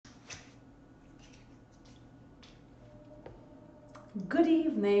Good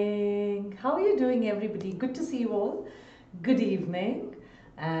evening. How are you doing, everybody? Good to see you all. Good evening.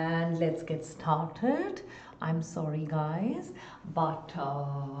 And let's get started. I'm sorry, guys, but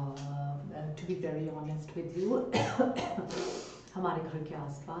to be very honest with you, हमारे घर के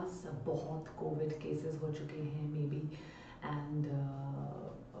आसपास बहुत Covid cases हो चुके हैं may be and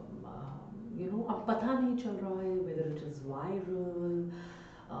अब पता नहीं चल रहा है whether it is viral.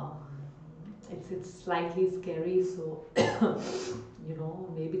 It's slightly scary, so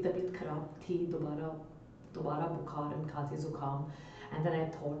maybe तबीयत खराब थी, दोबारा बुखार and खांसी जुकाम. And then I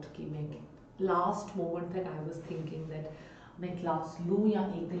thought कि मैं last moment तक I was thinking that मैं क्लास लूँ या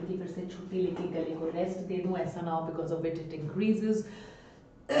एक दिन की फिर से छुट्टी लेके गले को रेस्ट दे दूँ, ऐसा ना हो because of it increases.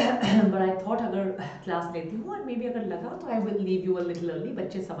 But I thought अगर क्लास लेती हूँ और maybe अगर लगा तो I will leave you a little early,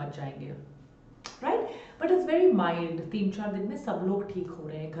 बच्चे समझ जाएंगे, right. But it's very mild. 3-4 दिन में सब लोग ठीक हो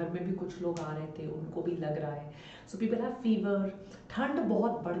रहे हैं. घर में भी कुछ लोग आ रहे थे, उनको भी लग रहा है. So people have fever. ठंड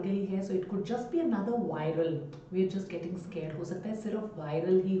बहुत बढ़ गई है, so it could just be another viral. We are just getting scared. हो सकता है सिर्फ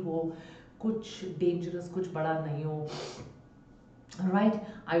वायरल ही हो, कुछ डेंजरस, कुछ बड़ा नहीं हो. Right,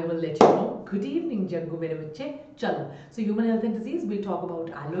 I will let you know. Good evening, Jaggu mere bachche. Chalo. So human health and disease, we'll talk about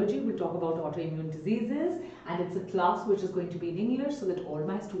allergy, we'll talk about autoimmune diseases, and it's a class which is going to be in English so that all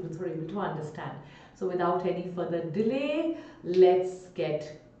my students are able to understand. So without any further delay, let's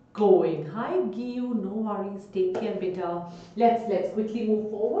get going. Hi Giyu, no worries, take care beta. Let's quickly move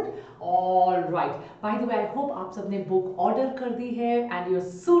forward. All right. By the way, I hope आप सबने book order कर दी है and you're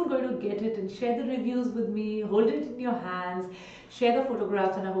soon going to get it and share the reviews with me. Hold it in your hands. Share the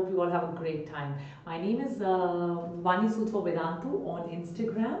photographs, and I hope you all have a great time. My name is Vani for Vedantu on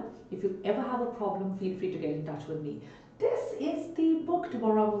Instagram. If you ever have a problem, feel free to get in touch with me. This is the book.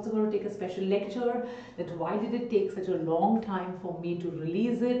 Tomorrow I'm also going to take a special lecture that why did it take such a long time for me to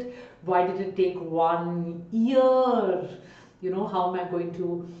release it? Why did it take 1 year? How am I going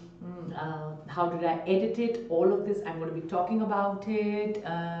to, how did I edit it? All of this, I'm going to be talking about it.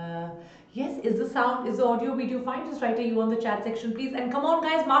 Yes, is the audio video fine? Just write a U on the chat section, please. And come on,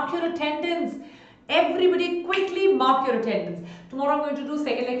 guys, mark your attendance. Everybody quickly mark your attendance. Tomorrow I'm going to do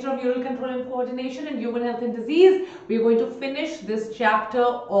second lecture of neural control and coordination and human health and disease. We're going to finish this chapter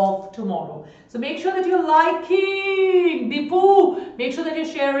off tomorrow. So make sure that you're liking, Dipu. Make sure that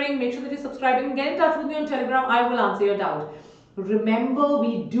you're sharing, make sure that you're subscribing. Get in touch with me on Telegram. I will answer your doubt. Remember,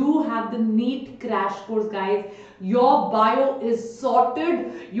 we do have the NEET crash course, guys. Your bio is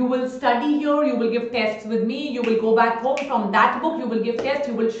sorted. You will study here, you will give tests with me, you will go back home from that book, you will give tests,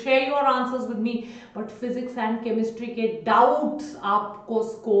 you will share your answers with me. But physics and chemistry के doubts आपको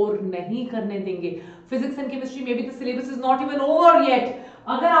score नहीं करने देंगे. Physics and chemistry, maybe the syllabus is not even over yet.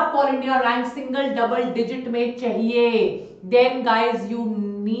 अगर आपको All India rank single double digit में चाहिए, then guys you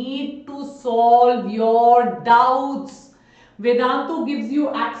need to solve your doubts. Vedantu gives you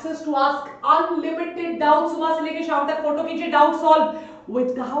access to ask unlimited doubts. सुबह से लेके शाम तक photo खींचे, doubt solve.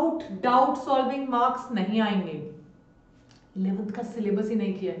 Without doubt solving marks नहीं आएंगे. 11th का सिलेबस ही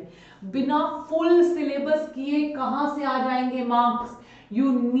नहीं किया है. बिना फुल सिलेबस किए कहां से आ जाएंगे marks?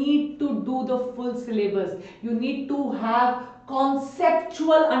 You need to do the full syllabus. You need to have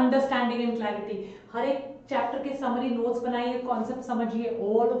conceptual understanding and clarity. हर एक चैप्टर के समरी नोट्स बनाइए, कॉन्सेप्ट समझिए.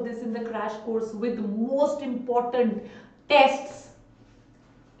 All of this in the crash course with most important tests.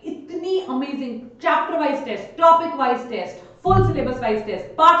 इतनी amazing chapter wise test, topic wise test, full syllabus wise test,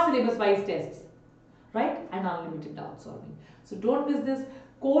 part syllabus wise test, right, and unlimited doubt solving. So don't miss this.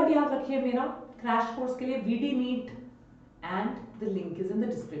 Code याद रखिए मेरा crash course के लिए VD NEET and the link is in the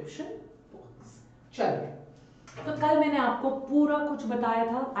description box. चलिए, तो कल मैंने आपको पूरा कुछ बताया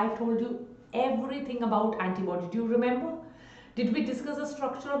था. I told you everything about antibody. Do you remember? Did we discuss the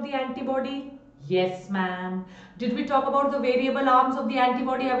structure of the antibody? Yes, ma'am. Did we talk about the variable arms of the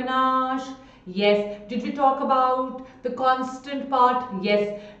antibody, Avinash? Yes. Did we talk about the constant part? Yes.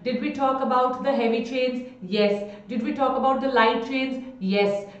 Did we talk about the heavy chains? Yes. Did we talk about the light chains?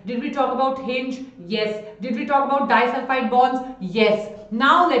 Yes. Did we talk about hinge? Yes. Did we talk about disulfide bonds? Yes.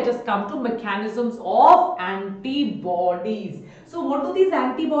 Now let us come to mechanisms of antibodies. So what do these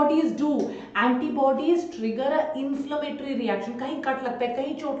antibodies do? Antibodies trigger an inflammatory reaction. कहीं cut लगता है,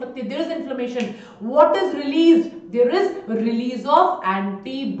 कहीं चोट लगती है. There is inflammation. What is released? There is release of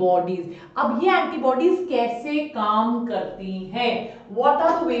antibodies. अब ये antibodies कैसे काम करती हैं? What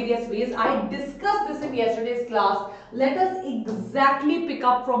are the various ways? I discussed this in yesterday's class. Let us exactly pick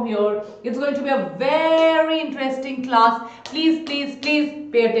up from here. It's going to be a very interesting class. Please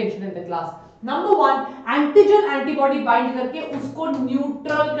pay attention in the class. Number 1, antigen antibody bind करके उसको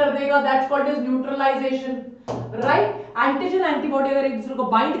neutral कर देगा. That's called as neutralisation. Right. Antigen antibody अगर एक दूसरे को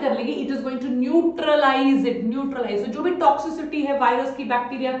bind कर लेगी, it is going to neutralise it. Neutralise, जो भी टॉक्सिसिटी है वायरस की,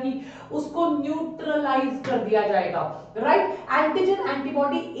 बैक्टीरिया की, उसको न्यूट्रलाइज कर दिया जाएगा. राइट. एंटीजन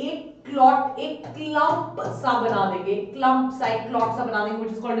एंटीबॉडी एक क्लॉट, एक क्लम्प सा बना देंगे, क्लम्प सा, एक क्लॉट सा बना देंगे,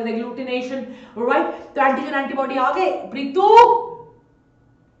 which is called as agglutination. Right. तो एंटीजन एंटीबॉडी आ गए. प्रीतू,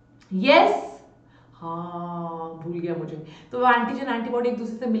 यस, हाँ भूल गया मुझे. तो एंटीजन एंटीबॉडी एक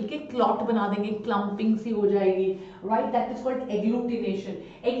दूसरे से मिलके क्लॉट बना देंगे, क्लम्पिंग सी हो जाएगी. Right. That is called agglutination.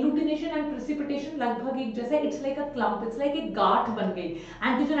 Agglutination and precipitation लगभग एक जैसे. It's like a clump, it's like एक गांठ बन गई.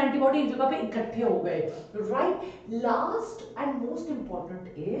 एंटीजन एंटीबॉडी एक जगह पे इकट्ठे हो गए. Right. Last and most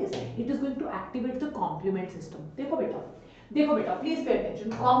important is it is going to activate the complement system. देखो बेटा, देखो बेटा, प्लीज पे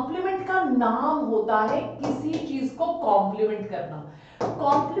अटेंशन. कॉम्प्लीमेंट का नाम होता है किसी चीज को कॉम्प्लीमेंट करना.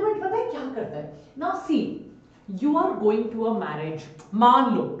 कॉम्प्लीमेंट पता है क्या करता है ना. सी, you are going to a marriage.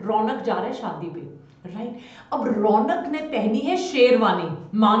 मान लो रौनक जा रहा है शादी पे. राइट. अब रौनक ने पहनी है शेरवानी.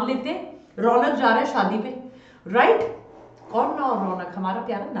 मान लेते हैं रौनक जा रहा है शादी पे. राइट. कौन ना रौनक, हमारा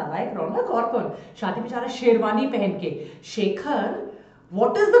प्यारा नालायक रौनक. और कौन शादी पे जा रहा है शेरवानी पहन के. Shekhar,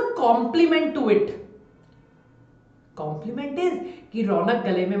 what is the compliment to it? Complement is कि रौनक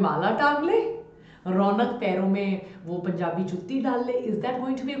गले में माला टांग ले, रौनक पैरों में वो पंजाबी जुत्ती डाल ले. Is that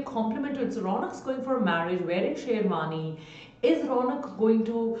going to be a compliment to it's? रौनक's going for a marriage wearing sherwani. Is Raunak going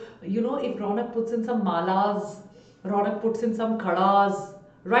to, you know, if Raunak puts in some malas, Raunak puts in some khadas,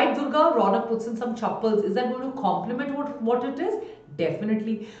 right Durga, Raunak puts in some chappals, is that going to complement what it is?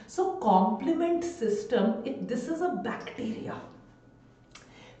 Definitely. So complement system, this is a bacteria.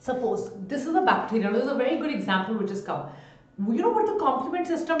 Suppose this is a bacteria. This is a very good example which has come. You know what the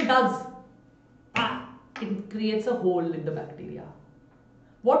complement system does? It creates a hole in the bacteria.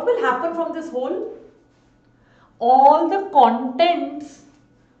 What will happen from this hole? All the contents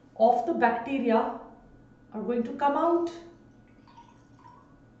of the bacteria are going to come out.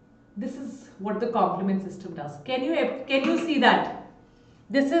 This is what the complement system does. Can you see that?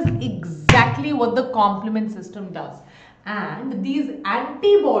 This is exactly what the complement system does. And these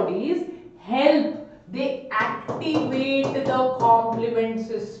antibodies help, they activate the complement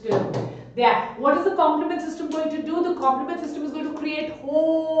system. What is the complement system going to do? The complement system is going to create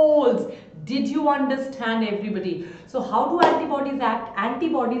holes. Did you understand, everybody? So how do antibodies act?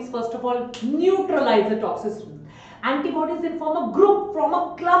 Antibodies first of all neutralize the toxicity. Antibodies then form a group, from a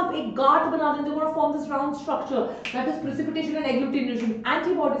clump, एक गांठ बना देंगे. They're going to form this round structure, that is precipitation and agglutination.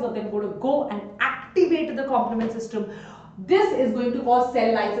 Antibodies are then going to go and activate the complement system. This is going to cause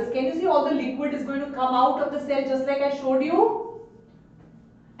cell lysis. Can you see all the liquid is going to come out of the cell just like I showed you?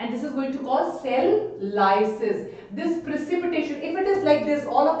 And this is going to cause cell lysis. This precipitation, if it is like this,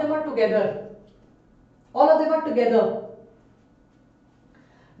 all of them are together. All of them are together.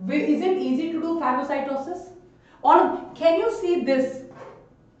 Is it easy to do phagocytosis? Or can you see this?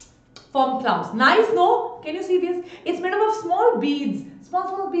 Form clumps. Nice, no? Can you see this? It's made up of small beads.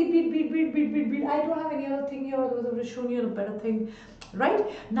 Small bead. I don't have any other thing here. Otherwise I would have shown you a better thing. Right?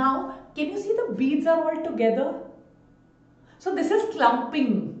 Now, can you see the beads are all together? So this is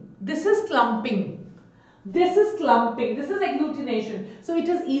clumping. This is clumping. This is clumping. This is agglutination. So it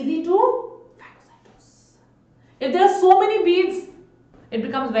is easy to phagocytose. If there are so many beads, it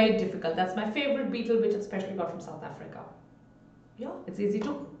becomes very difficult. That's my favorite beetle, which I especially got from South Africa. Yeah, it's easy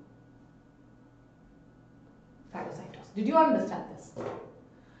to phagocytose. Did you understand this?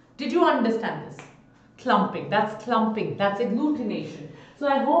 Did you understand this? Clumping. That's clumping. That's agglutination. So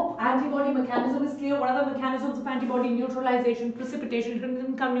I hope antibody mechanism is clear. What are the mechanisms of antibody neutralization, precipitation? It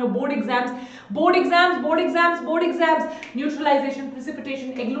can come in your board exams. Neutralization,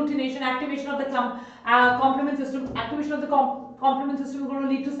 precipitation, agglutination, activation of the complement system. Activation of the complement system is going to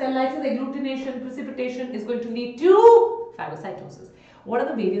lead to cell lysis. Agglutination, precipitation is going to lead to phagocytosis. What are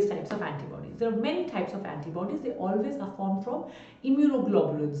the various types of antibodies? There are many types of antibodies. They always are formed from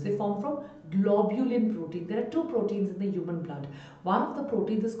immunoglobulins. They form from globulin protein. There are two proteins in the human blood. One of the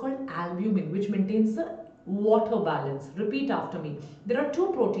proteins is called albumin, which maintains the water balance. Repeat after me. There are two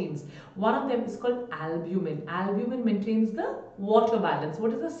proteins. One of them is called albumin. Albumin maintains the water balance.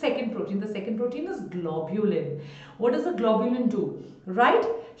 What is the second protein? The second protein is globulin. What does the globulin do? Right?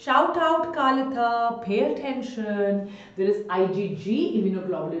 Shout out, Kalitha. Pay attention. There is IgG,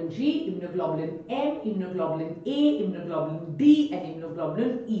 immunoglobulin G, immunoglobulin M, immunoglobulin A, immunoglobulin D, and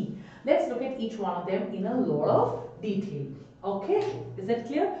immunoglobulin E. Let's look at each one of them in a lot of detail. Okay? Is that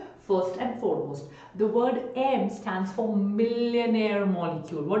clear? First and foremost, the word M stands for millionaire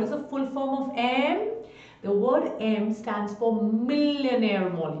molecule. What is the full form of M? The word M stands for millionaire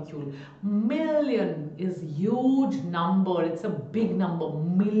molecule. Million is huge number. It's a big number.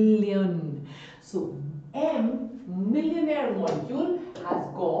 Million. So M, millionaire molecule, has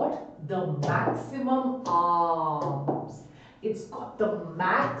got the maximum arms. It's got the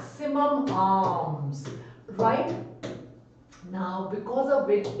maximum arms, right? Now, because of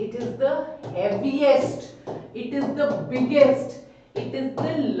which it is the heaviest, it is the biggest, it is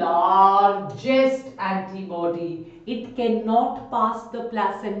the largest antibody. It cannot pass the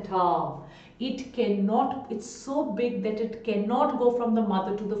placenta. It cannot, it's so big that it cannot go from the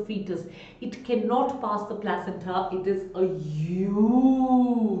mother to the fetus. It cannot pass the placenta. It is a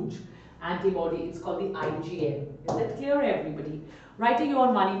huge antibody. It's called the IgM. Is that clear, everybody? Write you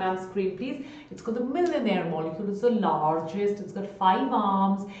on Vani Ma'am's screen, please. It's got the millionaire molecule. It's the largest. It's got 5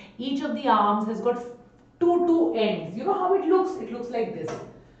 arms. Each of the arms has got two ends. You know how it looks? It looks like this.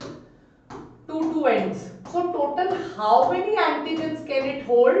 Two ends. So total, how many antigens can it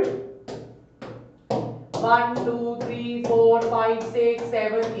hold? 1, 2, 3, 4, 5, 6,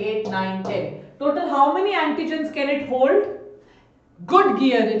 7, 8, 9, 10. Total, how many antigens can it hold? Good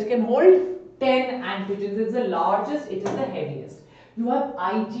gear. It can hold 10 antigens. It's the largest. It is the heaviest. You have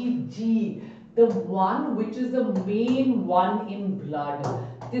IgG, the one which is the main one in blood.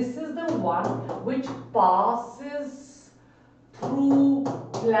 This is the one which passes through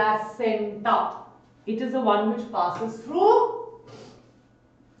placenta. It is the one which passes through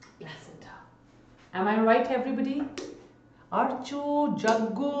placenta. Am I right, everybody? Archu,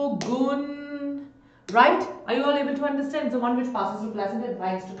 Jaggu, Gun. Right? Are you all able to understand? It's the one which passes through placenta, it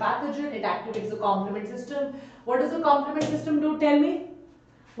binds to pathogen, it activates the complement system. What does the complement system do? Tell me.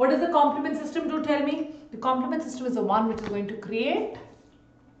 What does the complement system do? Tell me. The complement system is the one which is going to create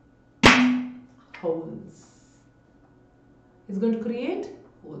holes. It's going to create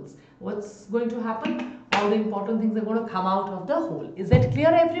holes. What's going to happen? All the important things are going to come out of the hole. Is that clear,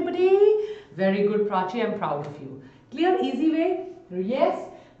 everybody? Very good, Prachi. I'm proud of you. Clear? Easy way? Yes.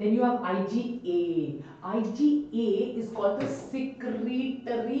 Then you have IgA. IgA is called the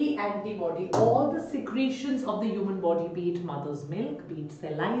secretory antibody. All the secretions of the human body, be it mother's milk, be it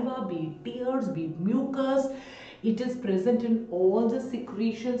saliva, be it tears, be it mucus, it is present in all the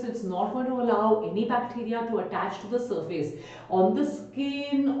secretions. It's not going to allow any bacteria to attach to the surface. On the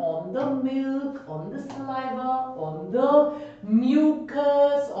skin, on the milk, on the saliva, on the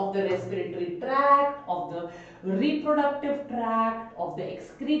mucus of the respiratory tract, of the reproductive tract, of the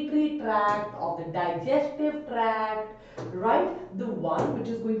excretory tract, of the digestive tract, right? The one which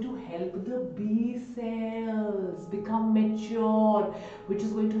is going to help the B cells become mature, which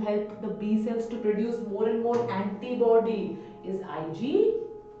is going to help the B cells to produce more and more antibody is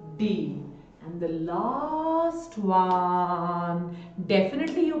IgD. And the last one,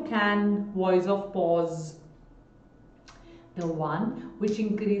 definitely you can, voice of pause, the one which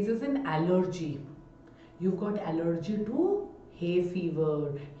increases in allergy. You've got allergy to hay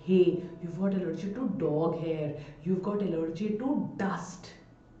fever, hay. You've got allergy to dog hair. You've got allergy to dust.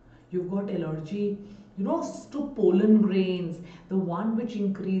 You've got allergy, to pollen grains. The one which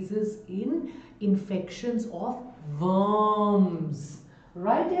increases in infections of worms.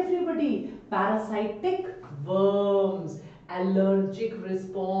 Right, everybody? Parasitic worms. Allergic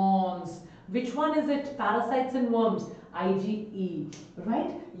response. Which one is it? Parasites and worms. IgE,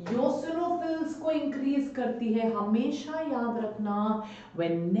 right? Eosinophils को increase करती है. हमेशा याद रखना,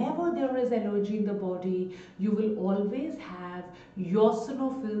 whenever there is allergy in the body, you will always have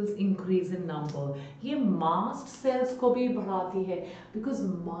eosinophils increase in number. ये mast cells को भी बढ़ाती है, because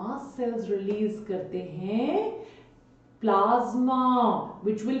mast cells release करते हैं plasma,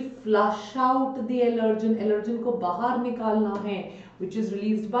 which will flush out the allergen. Allergen को बाहर निकालना है, which is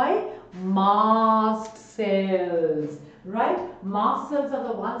released by mast cells, right? Mast cells are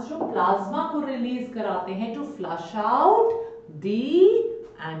the ones जो plasma को release कराते हैं to flush out the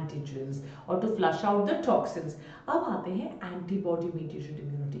antigens or to flush out the toxins. अब आते हैं antibody mediated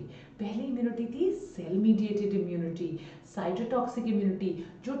immunity. पहले immunity थी cell mediated immunity, cytotoxic immunity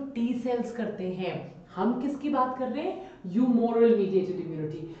जो T cells करते हैं. हम किसकी बात कर रहे हैं? Humoral mediated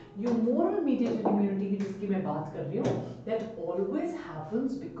immunity. Humoral mediated immunity की जिसकी मैं बात कर रही हूँ, that always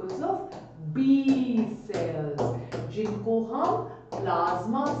happens because of B cells, जिनको हम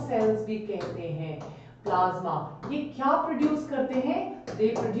plasma cells भी कहते हैं. Plasma ये क्या produce करते हैं?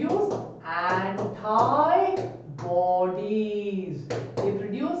 They produce antibodies. They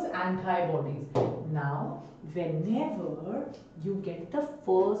produce antibodies. Now, whenever you get the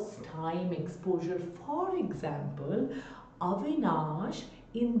first time exposure, for example, Avinash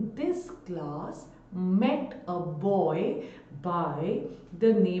in this class met a boy by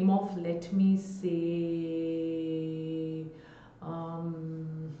the name of, let me say,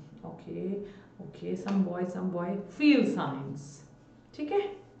 okay, some boy, field science. ठीक है?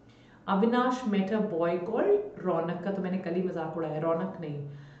 Avinash met a boy called रौनक का तो मैंने कल ही मजाक उड़ाया, रौनक नहीं,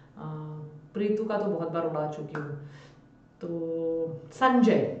 प्रीतु का तो बहुत बार उड़ा चुकी हूँ, तो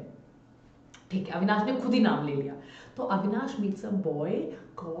संजय, ठीक है, अविनाश ने खुद ही नाम ले लिया, तो Avinash meets a boy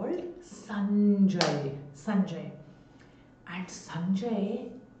called Sanjay, Sanjay, and Sanjay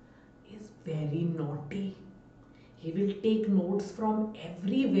is very naughty. He will take notes from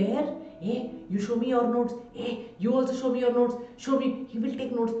everywhere. Hey, you show me your notes. Hey, you also show me your notes. Show me. He will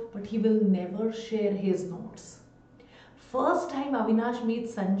take notes, but he will never share his notes. First time Avinash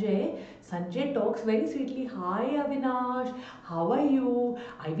meets Sanjay, Sanjay talks very sweetly. Hi Avinash, how are you?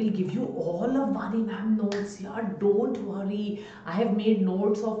 I will give you all of Vani Ma'am notes. Yeah, don't worry. I have made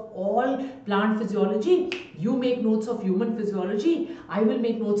notes of all plant physiology. You make notes of human physiology. I will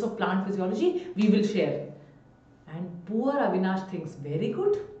make notes of plant physiology. We will share. And poor Avinash thinks very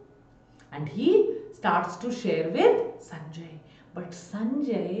good. And he starts to share with Sanjay. But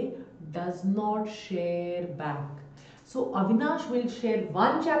Sanjay does not share back. So Avinash will share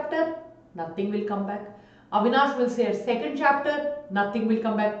one chapter, nothing will come back. Avinash will share second chapter, nothing will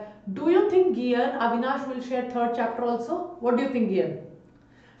come back. Do you think Gian, Avinash will share third chapter also? What do you think, Gian?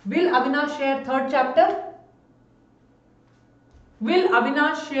 Will Avinash share third chapter? Will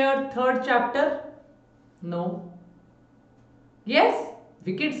Avinash share third chapter? No. Yes?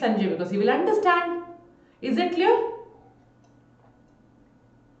 Wicked Sanjay, because he will understand. Is it clear?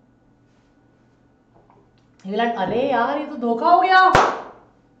 अरे यार ये तो धोखा हो गया,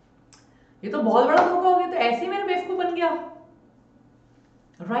 ये तो बहुत बड़ा धोखा हो गया, तो ऐसे ही मेरा बेवकूफ बन गया,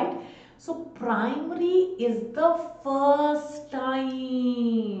 right? So primary is the first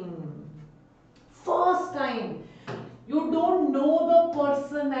time you don't know the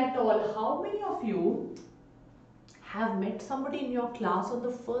person at all. How many of you have met somebody in your class on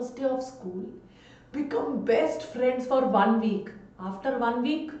the first day of school, become best friends for 1 week, after 1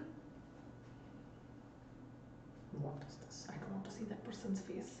 week, what is this? I don't want to see that person's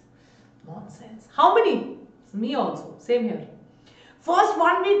face. Nonsense. How many? Me also. Same here. First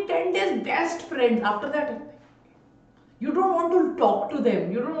 1 week, 10 days, best friends. After that, you don't want to talk to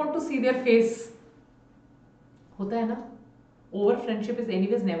them. You don't want to see their face. होता है ना? Over friendship is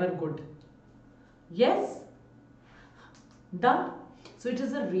anyways never good. Yes? Done. So it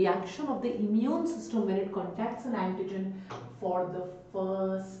is a reaction of the immune system when it contacts an antigen for the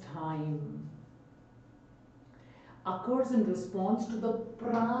first time. Occurs in response to the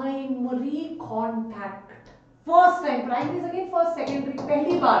primary contact. First time. Primary is again first, secondary,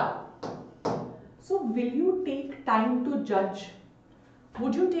 pehli baar. So will you take time to judge?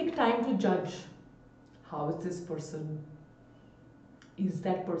 Would you take time to judge? How is this person? Is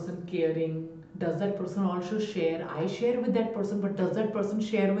that person caring? Does that person also share? I share with that person, but does that person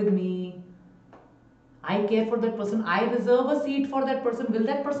share with me? I care for that person. I reserve a seat for that person. Will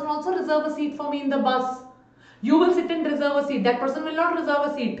that person also reserve a seat for me in the bus? You will sit and reserve a seat. That person will not reserve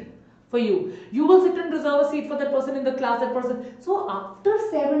a seat for you. You will sit and reserve a seat for that person in the class. That person. So after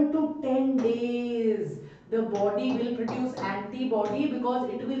 7 to 10 days, the body will produce antibody because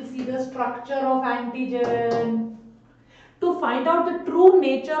it will see the structure of antigen. To find out the true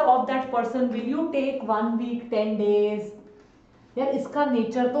nature of that person, will you take 1 week, 10 days? यार इसका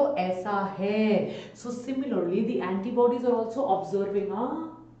nature तो ऐसा है. So similarly, the antibodies are also observing.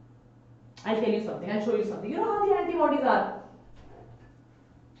 I'll tell you something. I'll show you something. You know how the antibodies are.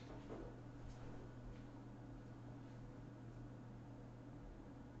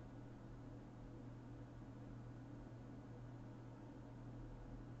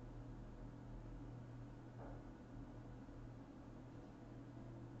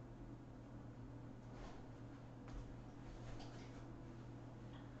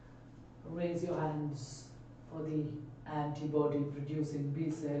 Raise your hands for the antibody producing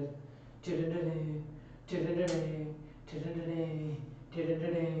B cell.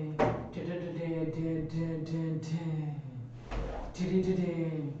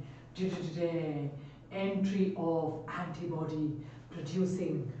 Entry of antibody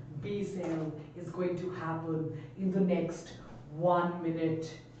producing B cell is going to happen in the next 1 minute.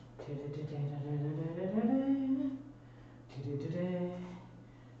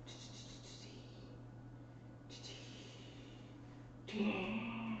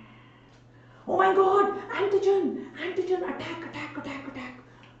 Oh my God! Antigen! Antigen! Attack! Attack! Attack! Attack!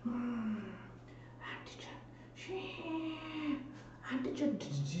 Antigen! Antigen!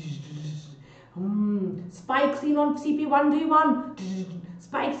 Spike seen on CP131.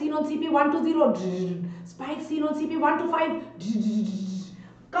 Spike seen on CP120. Spike seen on CP125.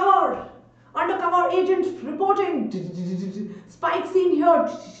 Cover! Undercover agents reporting. Spike seen here.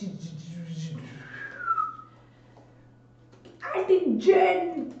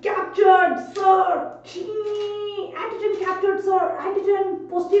 Antigen captured, sir. Antigen captured, sir. Antigen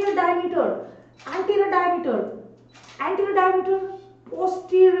posterior diameter, anterior diameter, anterior diameter,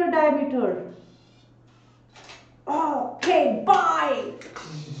 posterior diameter. Okay, bye.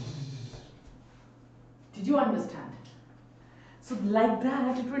 Did you understand? So like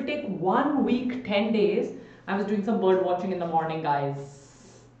that, it will take 1 week, 10 days. I was doing some bird watching in the morning, guys.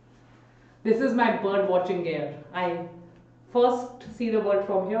 This is my bird watching gear. I first see the bird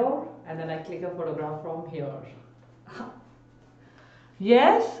from here and then I click a photograph from here.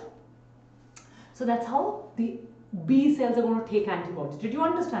 Yes? So that's how the B cells are going to take antibodies. Did you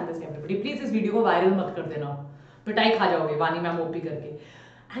understand this, everybody? Please this video ko viral mat kar dena. Pitai kha jaoge Vani Ma'am OP karke.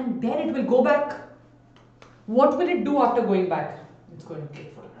 And then it will go back. What will it do after going back? It's going to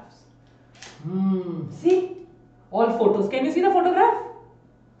click photographs. See? All photos. Can you see the photograph?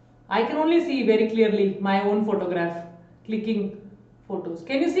 I can only see very clearly my own photograph. Clicking photos.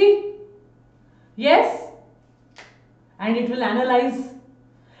 Can you see? Yes? And it will analyze.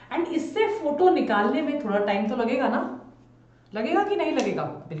 And इससे photo निकालने में थोड़ा time तो लगेगा ना? लगेगा कि नहीं लगेगा?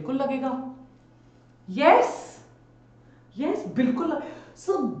 बिल्कुल लगेगा. Yes? Yes, बिल्कुल.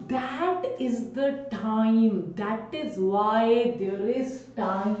 So that is the time. That is why there is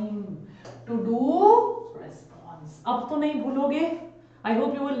time to do response. अब तो नहीं भूलोगे? I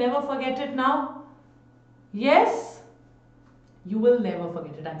hope you will never forget it now. Yes? You will never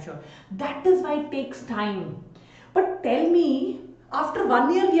forget it, I'm sure. That is why it takes time. But tell me, after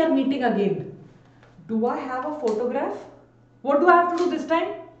 1 year we are meeting again. Do I have a photograph? What do I have to do this time?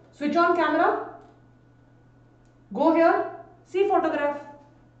 Switch on camera. Go here. See photograph.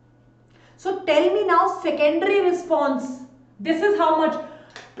 So tell me now, secondary response. This is how much.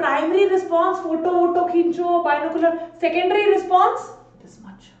 Primary response, photo khincho, binocular. Secondary response,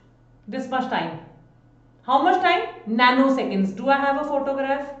 this much time. How much time? Nanoseconds. Do I have a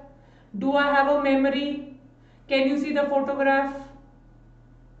photograph? Do I have a memory? Can you see the photograph?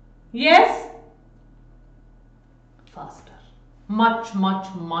 Yes? Faster. Much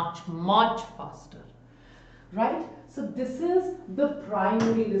faster. Right? So this is the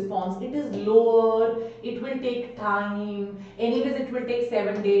primary response. It is lower. It will take time. Anyways, it will take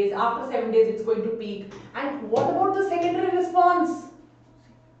 7 days. After 7 days, it's going to peak. And what about the secondary response?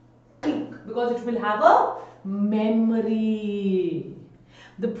 Peak. Because it will have a memory.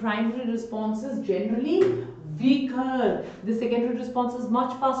 The primary response is generally weaker. The secondary response is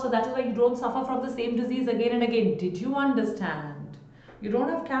much faster. That is why you don't suffer from the same disease again and again. Did you understand? You don't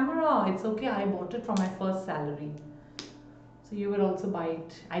have camera. It's okay. I bought it from my first salary. So you will also buy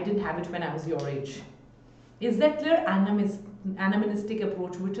it. I didn't have it when I was your age. Is that clear? Anamnestic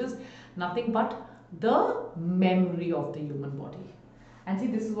approach, which is nothing but the memory of the human body. And see,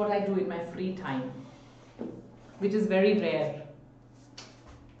 this is what I do in my free time, which is very rare.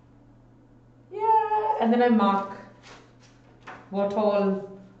 Yeah, and then I mark what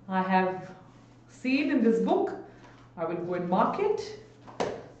all I have seen in this book. I will go and mark it.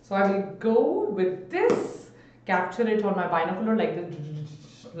 So I will go with this, capture it on my binocular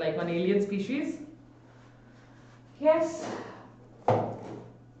like an alien species. Yes.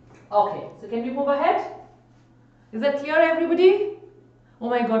 Okay, so can we move ahead? Is that clear, everybody? Oh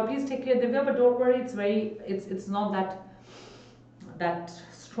my God, please take care, Divya, but don't worry, it's not that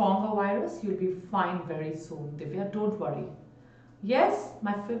strong a virus. You'll be fine very soon, Divya, don't worry. Yes,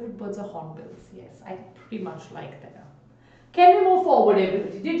 my favorite birds are hornbills. Yes, I pretty much like them. Can we move forward,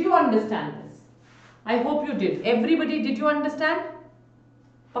 everybody? Did you understand this? I hope you did. Everybody, did you understand?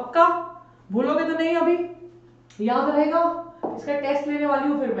 पक्का? भूलोगे तो नहीं अभी? याद रहेगा? इसका test लेने वाली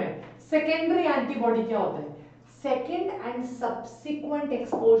हूँ फिर मैं. Secondary antibody क्या होता है? Second and subsequent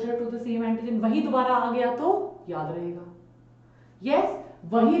exposure to the same antigen. वही दोबारा आ गया तो याद रहेगा. Yes,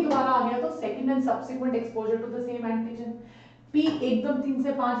 वही दोबारा आ गया तो second and subsequent exposure to the same antigen. P एकदम 3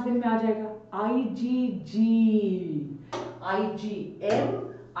 से 5 दिन में आ जाएगा. IgG, IgM,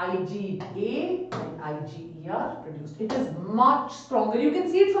 IgA and IgE are produced. It is much stronger. You can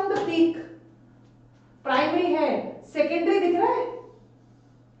see it from the peak. Primary है, secondary दिख रहा है?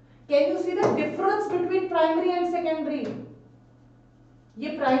 Can you see the difference between primary and secondary?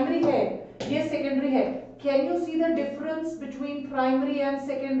 ये primary है, ये secondary है. Can you see the difference between primary and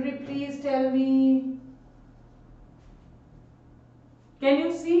secondary? Please tell me. Can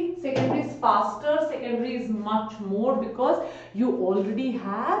you see? Secondary is faster, secondary is much more because you already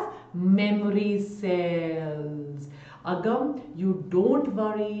have memory cells. Agam, you don't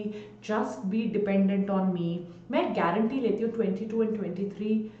worry, just be dependent on me. मैं guarantee लेती हूँ 22 and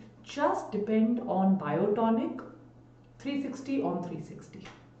 23. Just depend on BioTonic. 360 on 360.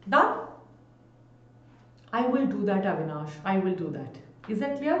 Done? I will do that, Avinash. I will do that. Is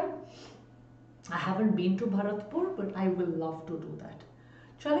that clear? I haven't been to Bharatpur, but I will love to do that.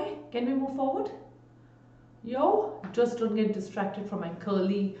 Chale, can we move forward? Yo, just don't get distracted from my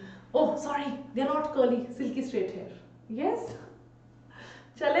curly. Oh, sorry, they're not curly, silky straight hair. Yes?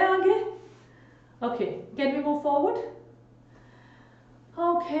 Chale aage. Okay, can we move forward?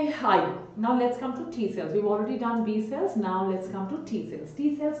 Okay, hi. Now let's come to T cells. We've already done B cells. Now let's come to T cells.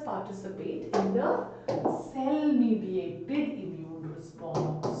 T cells participate in the cell-mediated immune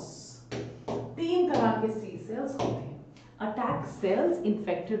response. तीन तरह के C cells होते हैं. Attack cells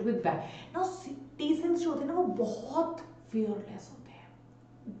infected with bacteria. Now T cells जो होते हैं ना वो बहुत fearless होते हैं.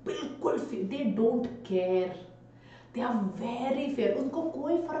 बिल्कुल they don't care. They are very fear. उनको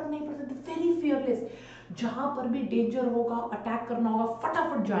कोई फर्क नहीं पड़ता. They're very fearless. जहां पर भी डेंजर होगा, अटैक करना होगा,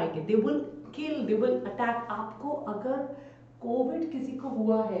 फटाफट जाएंगे. They will kill, they will attack. आपको अगर कोविड किसी को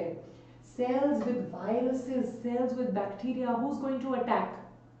हुआ है, cells with viruses, cells with bacteria, who's going to attack?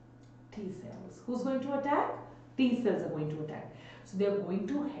 T cells. Who's going to attack? T cells are going to attack. So they are going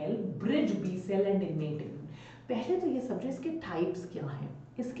to help bridge B cell and innate immune. पहले तो ये समझो इसके types क्या हैं.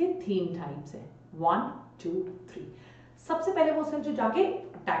 इसके 3 types हैं. 1, 2, 3. सबसे पहले वो सेल जो जाके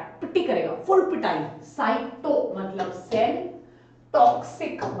अटैक पिट्टी करेगा, फुल पिटाई. साइटो मतलब सेल,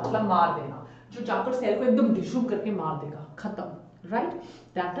 टॉक्सिक मतलब मार देना, जो जाकर सेल को एकदम डिशूम करके मार देगा, खत्म. Right,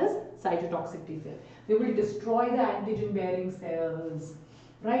 that is cytotoxic T cell. They will destroy the antigen bearing sales.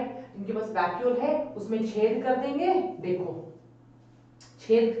 Right, इनके पास वैक्यूल है, उसमें छेद कर देंगे. देखो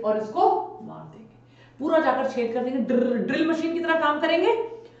छेद, और इसको मार देंगे, पूरा जाकर छेद कर देंगे. ड्रिल मशीन की तरह काम करेंगे.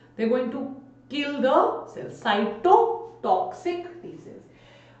 They going to kill the cell. Cytotoxic T cells.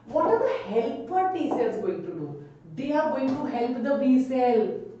 What are the helper T cells going to do? They are going to help the B cell.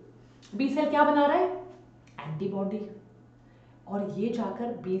 B cell क्या बना रहा है? Antibody. और ये जाकर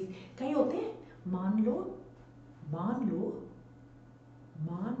B कई होते हैं. मान लो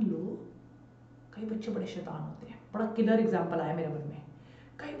कई बच्चे बड़े शैतान होते हैं. बड़ा किलर एग्जांपल आया मेरे मन में.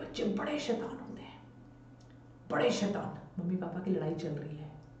 कई बच्चे बड़े शैतान होते हैं, बड़े शैतान. मम्मी पापा की लड़ाई चल रही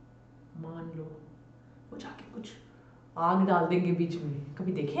है, मान लो वो जाके कुछ आग डाल देंगे बीच में.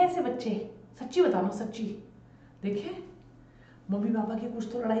 कभी देखे ऐसे बच्चे? सच्ची बताना, सच्ची देखे? मम्मी पापा की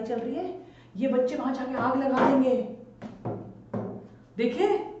कुछ तो लड़ाई चल रही है, ये बच्चे वहां जाके आग लगा देंगे. देखे?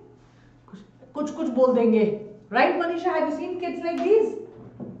 कुछ बोल देंगे. Right Manisha, have you seen kids like this?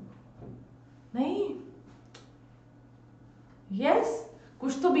 नहीं? यस,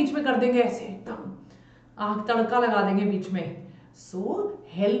 कुछ तो बीच में कर देंगे ऐसे, एकदम आग तड़का लगा देंगे बीच में. So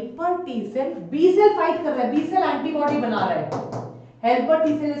helper T cell, B cell fight कर रहा है, B cell एंटीबॉडी बना रहा है. हेल्पर T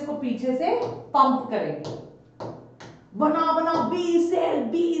cell इसको पीछे से पंप करेंगे. बना B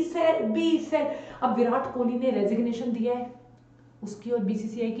cell. अब विराट कोहली ने रेजिग्नेशन दिया है, उसकी और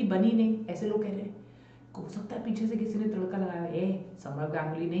BCCI की बनी नहीं, ऐसे लोग कह रहे हैं. हो सकता है पीछे से किसी ने तड़का लगाया. सौरव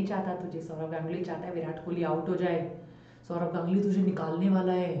गांगुली नहीं चाहता तुझे, सौरव गांगुली चाहता है विराट कोहली आउट हो जाए. सौरव गांगुली तुझे निकालने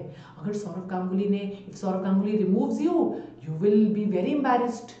वाला है. अगर सौरव गांगुली ने, if Saurav Ganguly removes you, you will be very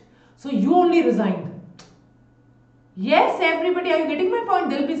embarrassed. So you only resigned. Yes, everybody, are you getting my point?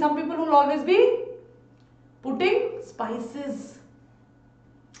 There will be some people who will always be putting spices.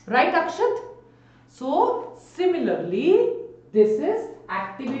 Right, Akshat? So similarly, this is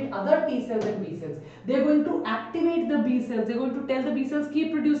activate other T cells and B cells. They're going to activate the B cells. They're going to tell the B cells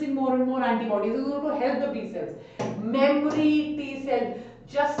keep producing more and more antibodies. They're going to help the B cells. Memory T cell.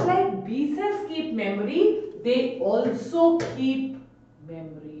 Just like B cells keep memory, they also keep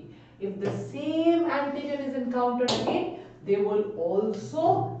memory. If the same antigen is encountered again, they will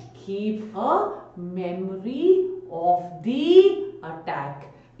also keep a memory of the attack.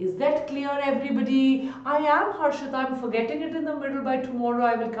 Is that clear, everybody? I am Harshita. I'm forgetting it in the middle. By tomorrow,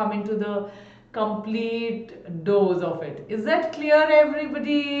 I will come into the complete dose of it. Is that clear,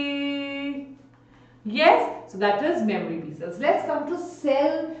 everybody? Yes? So that is memory B cells. Let's come to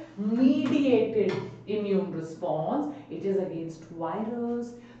cell-mediated immune response. It is against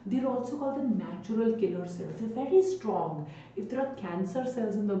virus. They're also called the natural killer cells. They're very strong. If there are cancer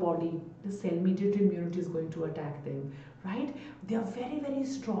cells in the body, the cell-mediated immunity is going to attack them. Right? They are very, very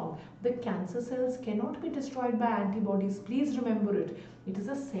strong. The cancer cells cannot be destroyed by antibodies. Please remember it. It is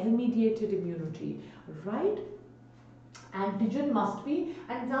a cell-mediated immunity. Right? Antigen must be,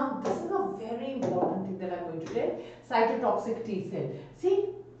 and now this is a very important thing that I'm going to tell. Cytotoxic T cell. See,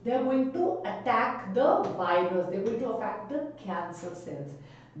 they are going to attack the virus. They are going to attack the cancer cells.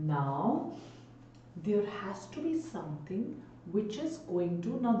 Now, there has to be something which is going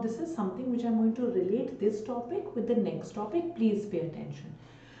to, now this is something which I'm going to relate this topic with the next topic. Please pay attention.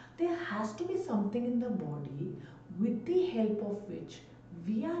 There has to be something in the body with the help of which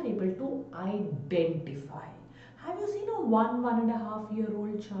we are able to identify. Have you seen a 1.5 year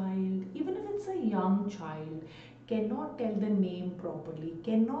old child, even if it's a young child, cannot tell the name properly,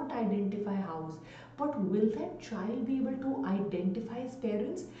 cannot identify house, but will that child be able to identify his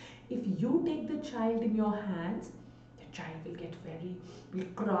parents? If you take the child in your hands, the child will get will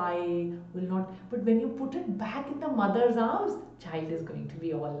cry, will not, but when you put it back in the mother's arms, child is going to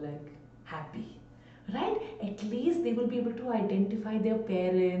be all like happy. Right? At least they will be able to identify their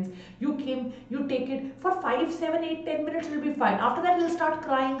parents. You take it for 5, 7, 8, 10 minutes, it will be fine. After that, it will start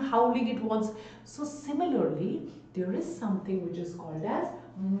crying, howling it wants. So similarly, there is something which is called as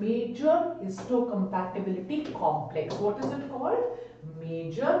major histocompatibility complex. What is it called?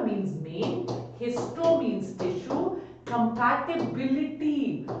 Major means main, histo means tissue,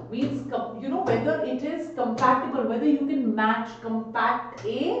 compatibility means, whether it is compatible, whether you can match,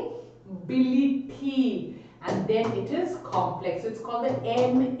 compatibility, and then it is complex. It's called the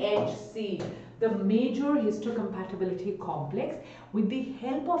MHC, the major histocompatibility complex. With the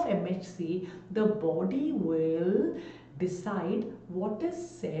help of MHC, the body will decide what is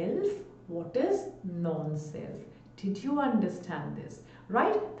self, what is non-self. Did you understand this?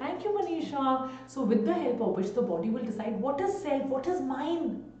 Right? Thank you, Manisha. So with the help of which the body will decide what is self, what is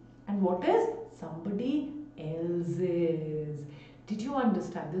mine, and what is somebody else's. Did you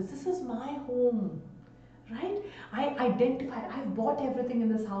understand this? This is my home. Right? I identify, I've bought everything in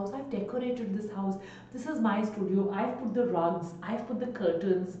this house, I've decorated this house, this is my studio, I've put the rugs, I've put the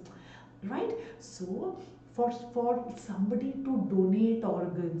curtains. Right? So for somebody to donate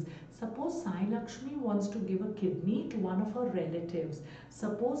organs, suppose Sai Lakshmi wants to give a kidney to one of her relatives,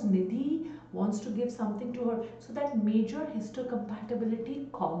 suppose Nidhi wants to give something to her, so that major histocompatibility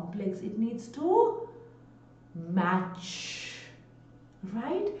complex, it needs to match,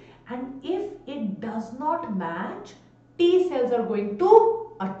 right? And if it does not match, T cells are going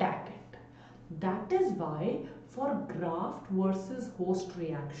to attack it. That is why for graft versus host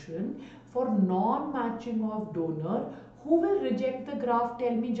reaction, for non-matching of donor, who will reject the graft?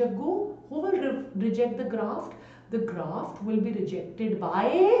 Tell me, Jaggu. Who will reject the graft? The graft will be rejected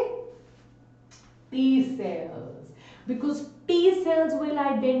by T cells, because T cells will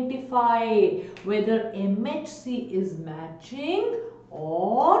identify whether MHC is matching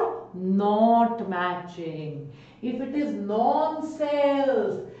or not matching. If it is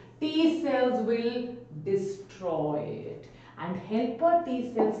non-cells, T cells will destroy it, and helper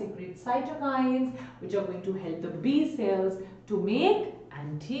T cells secrete cytokines which are going to help the B cells to make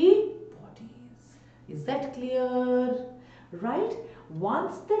antibodies. Is that clear? Right?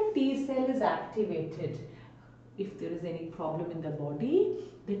 Once the T cell is activated, if there is any problem in the body,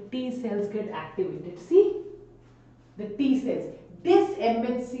 the T cells get activated. See? The T cells. This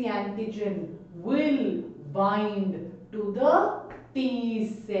MHC antigen will bind to the T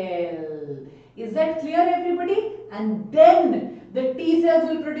cell. Is that clear, everybody? And then the T cells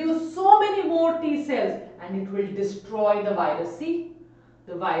will produce so many more T cells and it will destroy the virus. See?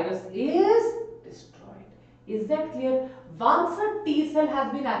 The virus is destroyed. Is that clear? Once a T cell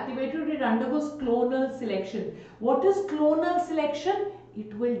has been activated, it undergoes clonal selection. What is clonal selection?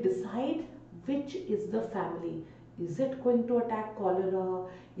 It will decide which is the family. Is it going to attack cholera?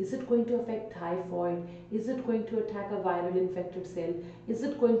 Is it going to affect typhoid? Is it going to attack a viral infected cell? Is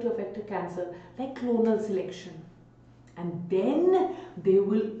it going to affect a cancer? Like clonal selection. And then they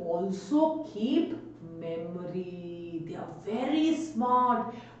will also keep memory. They are very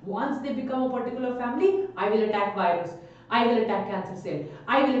smart. Once they become a particular family, I will attack virus, I will attack cancer cell,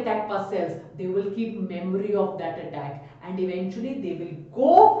 I will attack pus cells. They will keep memory of that attack, and eventually they will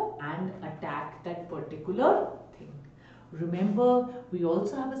go and attack that particular thing. Remember, we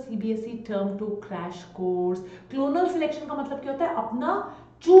also have a CBSE term 2 crash course. Clonal selection का मतलब क्या होता है? अपना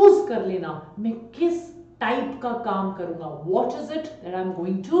choose कर लेना, मैं किस type का काम करूँगा. What is it that I'm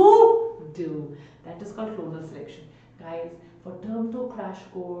going to do? That is called clonal selection. Guys, for term 2 crash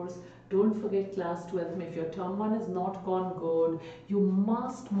course, don't forget class 12. If your term 1 is not gone good, you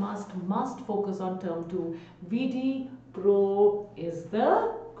must focus on term 2. VD Pro is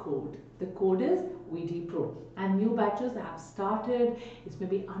the code. The code is VD Pro. And new batches have started. It's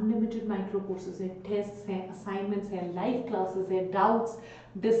maybe unlimited micro courses and tests and assignments and live classes and doubts,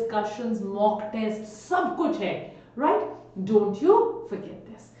 discussions, mock tests, सब कुछ है, right? Don't you forget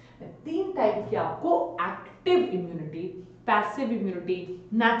this. तीन type की आपको active immunity, passive immunity,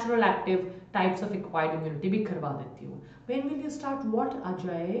 natural active types of acquired immunity भी करवा देती हूँ. When will you start? What,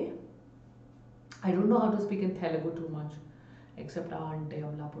 Ajay? I don't know how to speak in Telugu too much, except Ante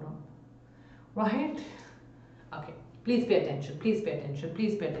Amlapuram. Right? Okay. Please pay attention, please pay attention,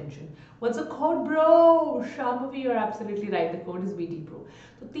 please pay attention. What's the code, bro? Shambhavi, you're absolutely right. The code is VT Pro.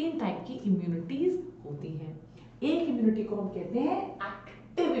 तो 3 type की immunities होती हैं. एक immunity को हम कहते हैं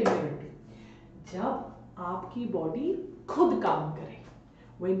active immunity. जब आपकी बॉडी खुद काम करे.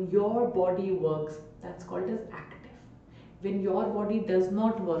 When your body works, that's called as active. When your body does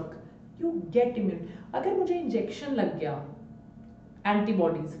not work, you get immune. अगर मुझे इंजेक्शन लग गया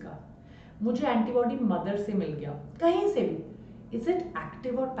एंटीबॉडीज का, मुझे एंटीबॉडी मदर से मिल गया, कहीं से भी, इज इट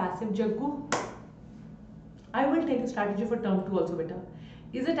एक्टिव और passive Jaggu? I will take a strategy for term 2 also बेटा.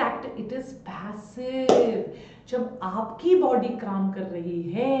 Is it active? It is passive. जब आपकी बॉडी काम कर रही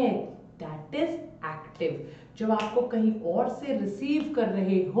है, that is active. जब आपको कहीं और से रिसीव कर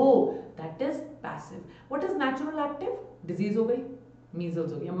रहे हो, that is passive. What is natural active? Disease हो गई,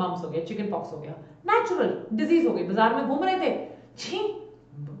 मीजल्स हो गया, मम्स हो गया, चिकन पॉक्स हो गया, नेचुरल डिजीज हो गई, बाजार में घूम रहे थे, छी.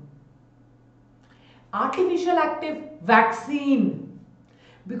 Artificial active, vaccine.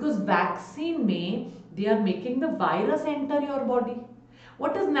 Because vaccine में they are making the virus enter your body.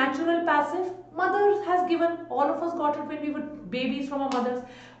 What is natural passive? Mother has given, all of us got it when we were babies from our mothers.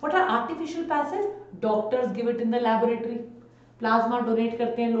 What are artificial passive? Doctors give it in the laboratory. Plasma donate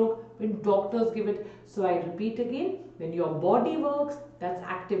करते हैं लोग, when doctors give it. So I repeat again, when your body works, that's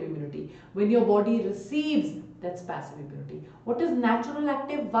active immunity. When your body receives, that's passive immunity. What is natural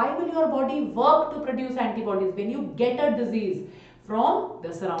active? Why will your body work to produce antibodies? When you get a disease from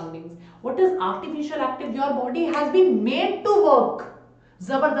the surroundings. What is artificial active? Your body has been made to work.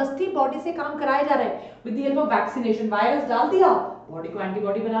 जबरदस्ती body से काम कराया जा रहा है. With the help of vaccination, virus डाल दिया, body को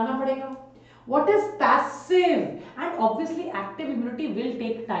एंटीबॉडी बनाना पड़ेगा. What is passive? And obviously active immunity will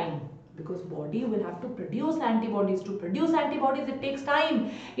take time, because body will have to produce antibodies. To produce antibodies, it takes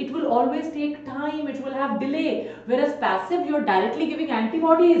time. It will always take time. It will have delay. Whereas passive, you are directly giving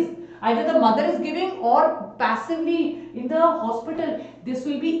antibodies. Either the mother is giving or passively in the hospital. This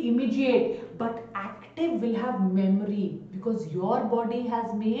will be immediate. But active will have memory, because your body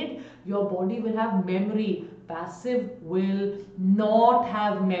has made, your body will have memory. Passive will not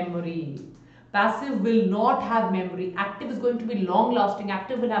have memory. Passive will not have memory. Active is going to be long lasting.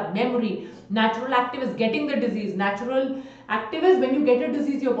 Active will have memory. Natural active is getting the disease. Natural active is when you get a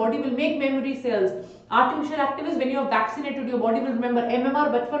disease, your body will make memory cells. Artificial active is when you are vaccinated, your body will remember. MMR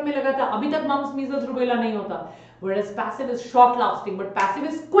बचपन में लगा था, अभी तक mumps, measles, rubella नहीं होता. Whereas passive is short lasting, but passive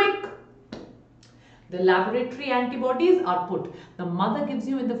is quick. The laboratory antibodies are put. The mother gives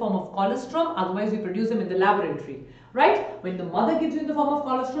you in the form of colostrum, otherwise we produce them in the laboratory. Right? When the mother gives you in the form of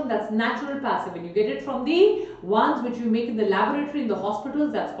colostrum, that's natural passive. When you get it from the ones which you make in the laboratory, in the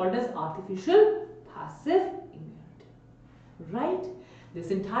hospitals, that's called as artificial passive immunity. Right?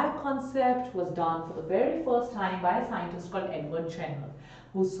 This entire concept was done for the very first time by a scientist called Edward Jenner,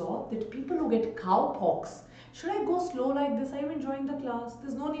 who saw that people who get cowpox, should I go slow like this? I'm enjoying the class.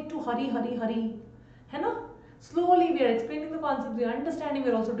 There's no need to hurry, hurry, hurry. है ना? Slowly we are explaining the concepts, we are understanding,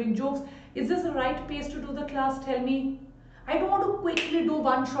 we are also doing jokes. Is this the right pace to do the class? Tell me. I don't want to quickly do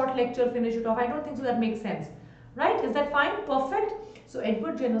one short lecture, finish it off. I don't think so that makes sense. Right? Is that fine? Perfect? So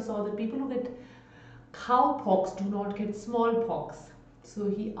Edward Jenner saw that people who get cowpox do not get smallpox. So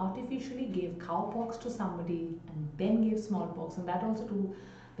he artificially gave cowpox to somebody and then gave smallpox, and that also to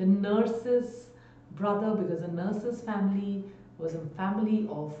the nurse's brother, because the nurse's family was a family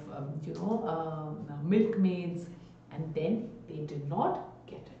of milkmaids, and then they did not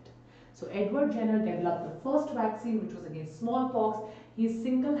get it. So Edward Jenner developed the first vaccine, which was against smallpox. He is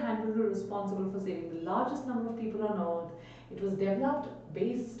single-handedly responsible for saving the largest number of people on earth. It was developed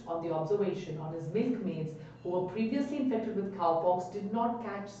based on the observation on his milkmaids who were previously infected with cowpox did not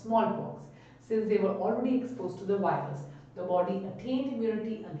catch smallpox, since they were already exposed to the virus. The body attained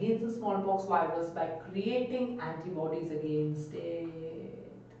immunity against the smallpox virus by creating antibodies against it.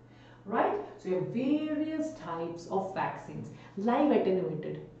 Right? So you have various types of vaccines. Live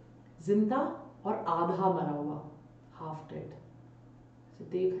attenuated, जिंदा और आधा मरा हुआ, half dead. So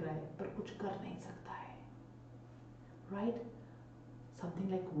देख रहा है पर कुछ कर नहीं सकता है. Right?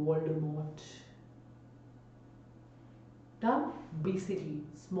 Something like Voldemort. Done? BCG,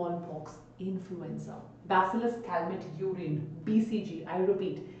 smallpox, influenza. Bacillus calmette-urine, BCG. I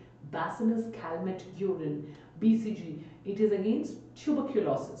repeat, Bacillus calmette-urine, BCG. It is against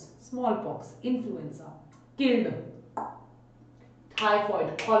tuberculosis, smallpox, influenza, killed,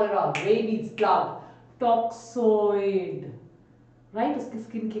 typhoid, cholera, rabies, plague, toxoid. Right? उसकी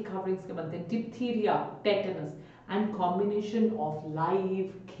skin के coverings के बनते हैं. Diphtheria, tetanus, and combination of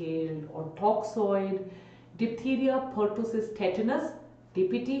live, killed, or toxoid. Diphtheria, pertussis, tetanus,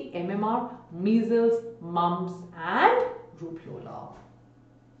 DPT, MMR, measles, mumps, and rubella.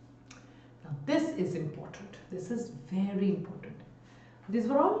 Now this is important. This is very important. These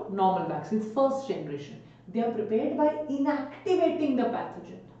were all normal vaccines, first generation. They are prepared by inactivating the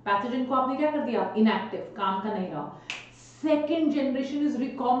pathogen. Pathogen को आपने क्या कर दिया? Inactive, काम का नहीं रहा. Second generation is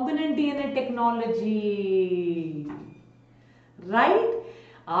recombinant DNA technology, right?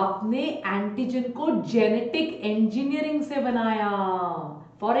 आपने एंटीजन को जेनेटिक इंजीनियरिंग से बनाया.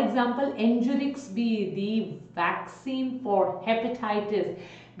 For example एंजरिक्स B, the vaccine for hepatitis,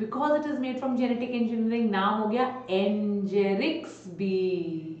 because it is made from genetic engineering, नाम हो गया एंजरिक्स बी.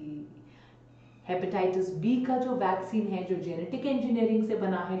 हेपेटाइटिस बी का जो वैक्सीन है, जो जेनेटिक इंजीनियरिंग से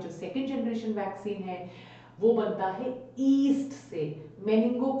बना है, जो सेकेंड जनरेशन वैक्सीन है, वो बनता है ईस्ट से,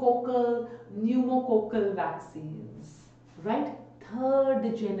 meningococcal, pneumococcal vaccines, right. Third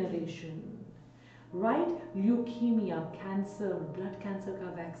generation, right, leukaemia, cancer, blood cancer का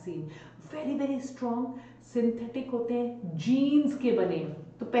vaccine, very very strong, synthetic होते हैं, जीन्स के बने.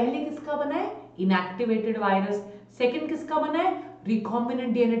 तो पहले किसका बना है? Inactivated virus. सेकंड किसका बना है?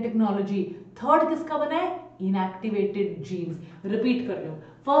 Recombinant DNA technology. थर्ड किसका बना है? Inactivated jeans. रिपीट कर लो.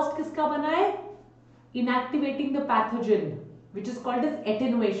 फर्स्ट किसका बना है? इनएक्टिवेटिंग the pathogen which is called as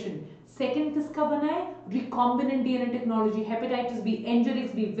attenuation. Second किसका बना है? Recombinant DNA technology, hepatitis B,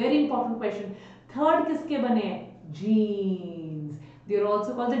 एंजरिक्स B, very important question. Third किसके बने हैं? Jeans. They are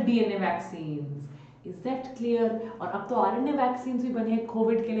also called the DNA vaccines. Is that clear? और अब तो आरएनए वैक्सीन्स भी बने हैं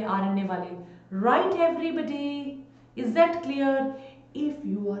कोविड के लिए, आरएनए वाले, right everybody? Is that clear? If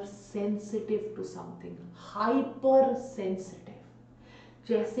you are sensitive to something, hyper sensitive,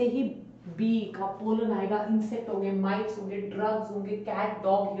 जैसे ही बी का पोलन आएगा, इंसेक्ट होंगे, माइट्स होंगे, ड्रग्स होंगे, कैट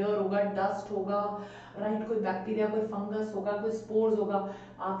डॉग हेयर होगा, डस्ट होगा, राइट, कोई बैक्टीरिया, कोई फंगस होगा, कोई स्पोर्स होगा,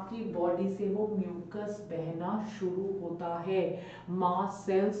 आपकी बॉडी से वो म्यूकस बहना शुरू होता है. मास्ट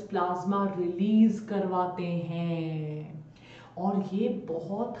सेल्स प्लाज्मा रिलीज करवाते हैं और ये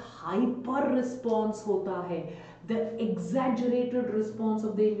बहुत हाइपर रिस्पॉन्स होता है. The exaggerated response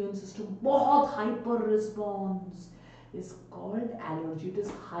of the immune system, बहुत hyper response, is called allergy. It is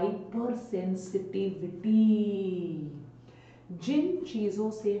hypersensitivity. जिन चीजों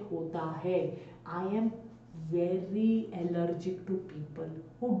से होता है, I am very allergic to people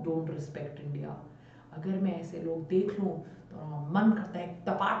who don't respect India. अगर मैं ऐसे लोग देख लूं तो मन करता है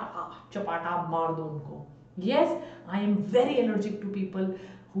टपाटा चपाटा मार दो उनको. Yes, I am very allergic to people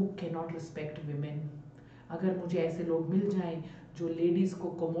who cannot respect women. अगर मुझे ऐसे लोग मिल जाएं जो लेडीज को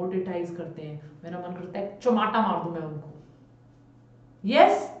कोमोडिटाइज करते हैं, मेरा मन करता है चमाटा मार दूं मैं उनको.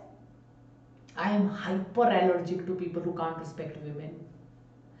 Yes, I am hyper allergic to people who can't respect women.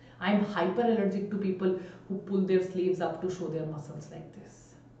 I am hyper allergic to people who pull their sleeves up to show their muscles like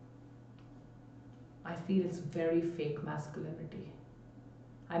this. I feel it's very fake masculinity.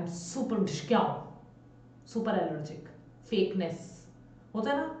 I'm super allergic. Fakeness होता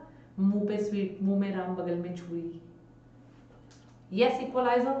है ना, मुंह पे sweet, मुंह में राम, बगल में छुरी. Yes,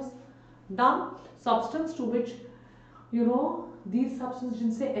 equalizers. Done. Substance to which, you know, these substances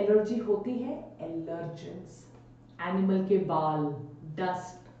जिनसे एलर्जी होती है, एलर्जेंस. एनिमल के बाल,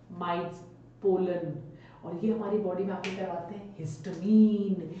 डस्ट, माइट्स, पोलन, और ये हमारी बॉडी में आके करवाते हैं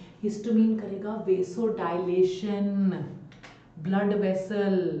हिस्टामीन. हिस्टामीन करेगा vasodilation, blood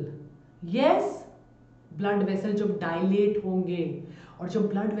vessel. Yes, blood vessel जब डायलेट होंगे और जब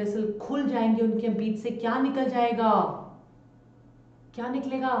ब्लड वेसल खुल जाएंगे, उनके बीच से क्या निकल जाएगा? क्या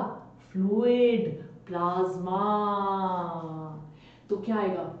निकलेगा? Fluid, plasma. तो क्या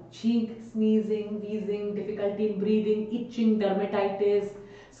आएगा? छींक, sneezing, wheezing, difficulty in breathing, etching, dermatitis,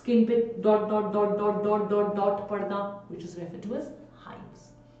 skin पे dot dot dot dot dot dot dot पड़ना, which is referred to as hives.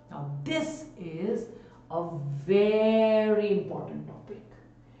 Now this is a very important topic.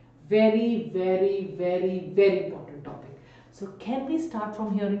 Very, very, very, very important topic. So can we start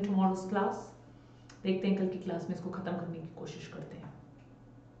from here in tomorrow's class? देखते हैं कल की class में इसको खत्म करने की कोशिश करते हैं.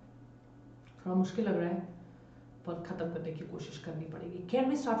 थोड़ा मुश्किल लग रहा है पर खत्म करने की कोशिश करनी पड़ेगी. Can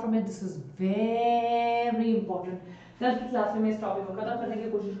we start from here? This is very important. कल की क्लास में मैं इस टॉपिक को खत्म करने की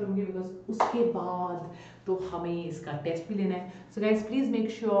कोशिश करूंगी, बिकॉज उसके बाद तो हमें इसका टेस्ट भी लेना है. So guys please make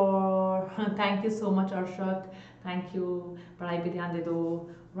sure. Thank you so much अर्शक, thank you. पढ़ाई पे ध्यान दे दो.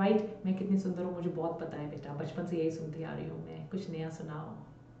 राइट, मैं कितनी सुंदर हूँ मुझे बहुत पता है बेटा, बचपन से यही सुनती आ रही हूँ मैं. कुछ नया सुनाओ.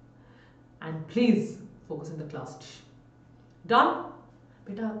 And please focus in the class. Done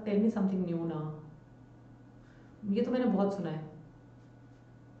बेटा? टेल मी समथिंग न्यू ना. ये तो मैंने बहुत सुना है.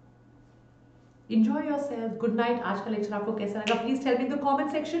 Enjoy yourself. Good night. आज का लेक्चर आपको कैसा लगा? Please tell me in the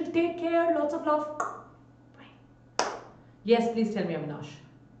comment section. Take care. Lots of love. Bye. Yes, please tell me Avinash.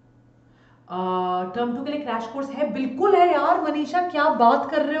 Term 2 के लिए क्रैश कोर्स है? बिल्कुल है यार मनीषा, क्या बात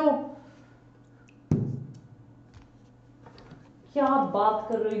कर रहे हो, क्या बात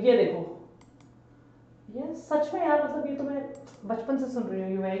कर रहे हो. ये देखो, यस सच में यार, मतलब ये तो मैं बचपन से सुन रही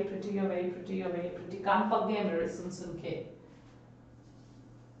हूँ, you very pretty, you very pretty, you very pretty, कान पक गए मेरे सुन सुन के।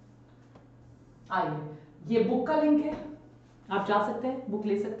 आइए, ये बुक का लिंक है, आप जा सकते हैं, बुक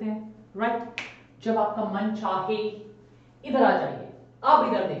ले सकते हैं, राइट। जब आपका मन चाहे इधर आ जाइए। अब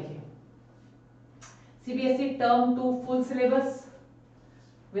इधर देखिए, CBSE term 2 full syllabus,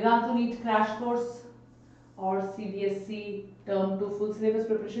 Vedantu NEET crash course और CBSE term 2 full syllabus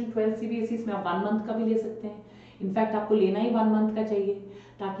preparation 12 CBSE, इसमें आप 1 मंथ का भी ले सकते हैं। इनफैक्ट आपको लेना ही 1 मंथ का चाहिए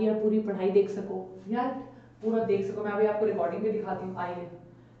ताकि आप पूरी पढ़ाई देख सको, यार पूरा देख सको। मैं अभी आपको रिकॉर्डिंग भी दिखाती हूँ, आइए।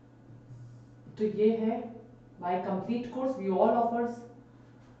 तो ये है my complete course, we all offers,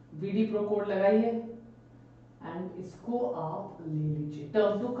 VD pro code लगाइए एंड इसको आप ले लीजिए।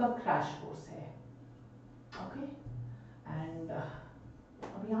 टर्म 2 का क्रैश कोर्स है, ओके। एंड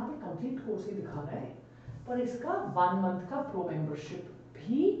अब यहाँ पे कंप्लीट कोर्स ही दिखा रहा है, पर इसका 1 मंथ का प्रो मेंबरशिप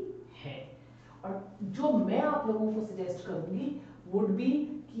भी है। और जो मैं आप लोगों को सजेस्ट करूंगी वुड बी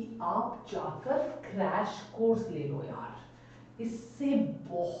कि आप जाकर क्रैश कोर्स ले लो यार, इससे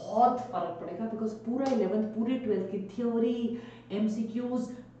बहुत फर्क पड़ेगा। बिकॉज पूरा 11th पूरे 12th की थ्योरी, एमसीक्यूज,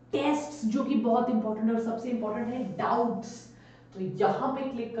 टेस्ट्स जो कि बहुत इंपॉर्टेंट है, और सबसे इंपॉर्टेंट है डाउट्स। तो यहां पे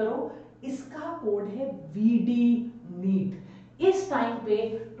क्लिक करो, इसका कोड है वीडी नीट। इस टाइम पे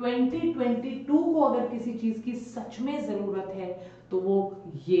 2022 को अगर किसी चीज की सच में जरूरत है तो वो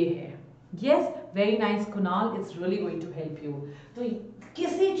ये है। Yes, very nice Kunal, it's really going to help you. तो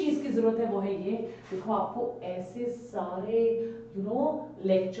किसी चीज की जरूरत है वो है ये। देखो आपको ऐसे सारे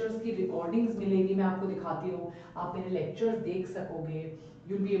लेक्चर्स की रिकॉर्डिंग्स मिलेगी, मैं आपको दिखाती हूँ, आप मेरे लेक्चर्स देख सकोगे,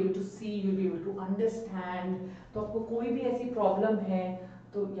 you'll be able to see, you'll be able to understand। तो आपको कोई भी ऐसी प्रॉब्लम है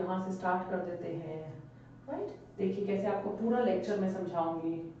तो यहाँ से स्टार्ट कर देते हैं, राइट। देखिए कैसे आपको पूरा लेक्चर में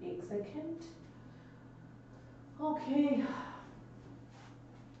समझाऊंगी, एक second, okay.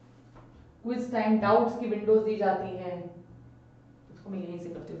 Quiz time, doubts की विंडोज दी जाती हैं, इसको मैं यहीं से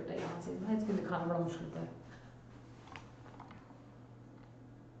करती हूँ बेटा, यहाँ से ना इसको दिखाना बड़ा मुश्किल होता है।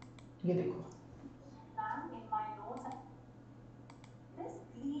 ये देखो,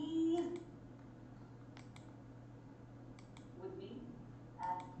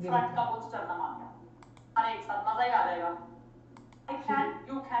 फ्रंट का पोस्टर बना दिया, अरे एक साथ मजा ही आ जाएगा। I can,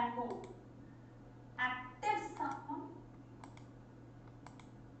 you can too. Active sound.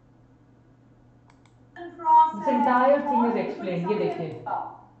 This entire thing is explained, ये देखिए।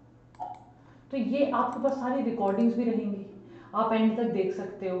 तो ये आपके पास सारी रिकॉर्डिंग्स भी रहेंगी, आप एंड तक देख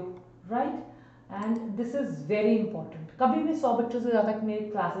सकते हो, right. And this is very important. कभी भी 100 बच्चों से ज़्यादा मेरे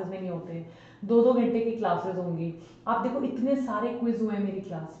क्लासेस में नहीं होते, 2-2 घंटे की क्लासेस होंगी। आप देखो इतने सारे क्विज हुए हैं मेरी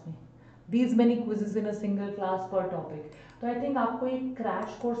क्लास में, these many quizzes in a single class पर टॉपिक। तो आई थिंक आपको एक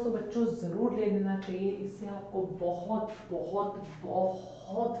क्रैश कोर्स तो बच्चों ज़रूर ले लेना चाहिए, इससे आपको बहुत बहुत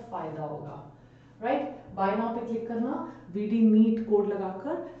बहुत फ़ायदा होगा, राइट। बाय नाउ पे क्लिक करना, वीडी नीट कोड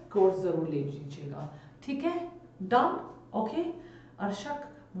लगाकर कोर्स जरूर ले लीजिएगा, ठीक है, डन, ओके। अर्शक,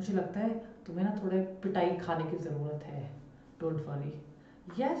 मुझे लगता है तुम्हें ना थोड़े पिटाई खाने की जरूरत है, डोंट वरी।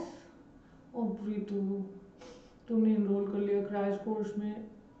 यस, ओ प्रीतू, तुमने इनरोल कर लिया क्रैश कोर्स में,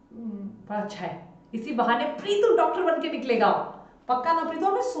 अच्छा है, इसी बहाने प्रीतू डॉक्टर बन के निकलेगा, पक्का ना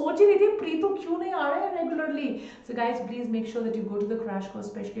प्रीतु। मैं सोच ही रही थी प्रीतु क्यों नहीं आ रहा है regularly. So guys please make sure that you go to the crash course,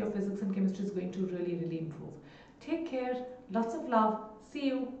 specially your physics and chemistry is going to really improve. Take care, lots of love, see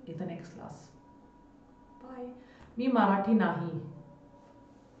you in the next class. Bye. मी मराठी नाही,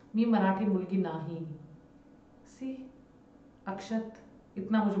 मी मराठी मुलगी नाही, सी अक्षत,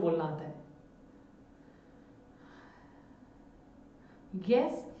 इतना मुझे बोलना आता है।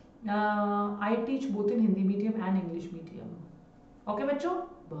 Yes, I teach both in Hindi medium and English medium. Okay बच्चों,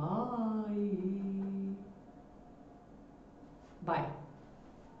 bye bye.